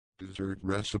Dessert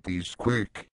recipes: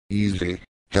 quick, easy,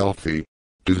 healthy.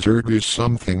 Dessert is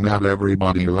something that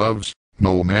everybody loves,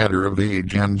 no matter of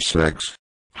age and sex.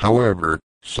 However,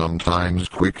 sometimes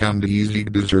quick and easy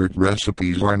dessert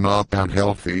recipes are not that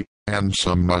healthy, and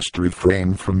some must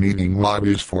refrain from eating what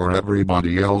is for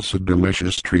everybody else a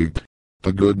delicious treat.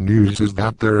 The good news is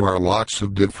that there are lots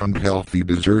of different healthy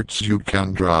desserts you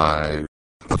can try.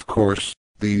 Of course,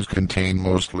 these contain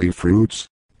mostly fruits,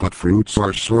 but fruits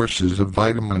are sources of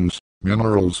vitamins,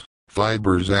 minerals,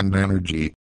 fibers and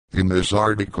energy. In this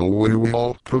article we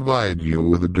will provide you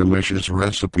with a delicious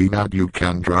recipe that you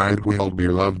can try. It will be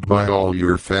loved by all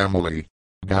your family.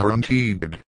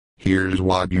 Guaranteed. Here's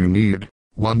what you need.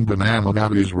 1 banana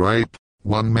that is ripe,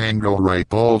 1 mango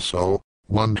ripe also,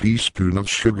 1 teaspoon of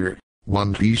sugar,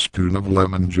 1 teaspoon of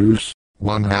lemon juice,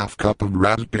 1/2 cup of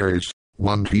raspberries,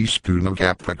 1 teaspoon of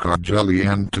apricot jelly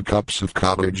and 2 cups of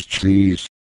cottage cheese.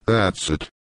 That's it.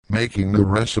 Making the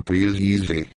recipe is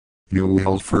easy. You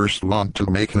will first want to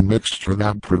make a mixture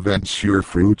that prevents your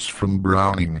fruits from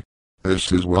browning.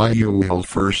 This is why you will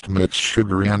first mix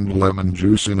sugar and lemon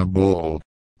juice in a bowl.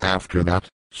 After that,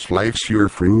 slice your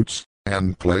fruits,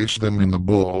 and place them in the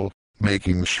bowl,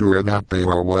 making sure that they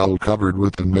are well covered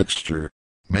with the mixture.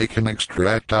 Make an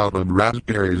extract out of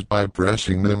raspberries by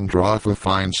pressing them off a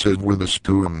fine sieve with a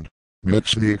spoon.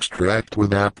 Mix the extract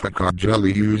with apricot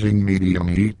jelly using medium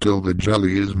heat till the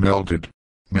jelly is melted.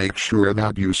 Make sure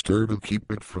that you stir to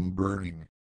keep it from burning.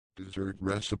 Dessert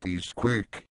recipes: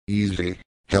 quick, easy,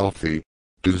 healthy.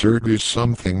 Dessert is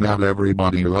something that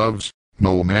everybody loves,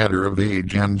 no matter of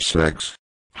age and sex.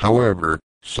 However,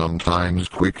 sometimes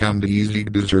quick and easy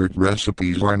dessert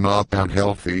recipes are not that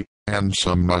healthy, and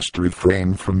some must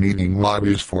refrain from eating what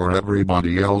is for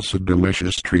everybody else a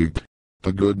delicious treat.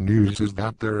 The good news is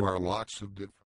that there are lots of different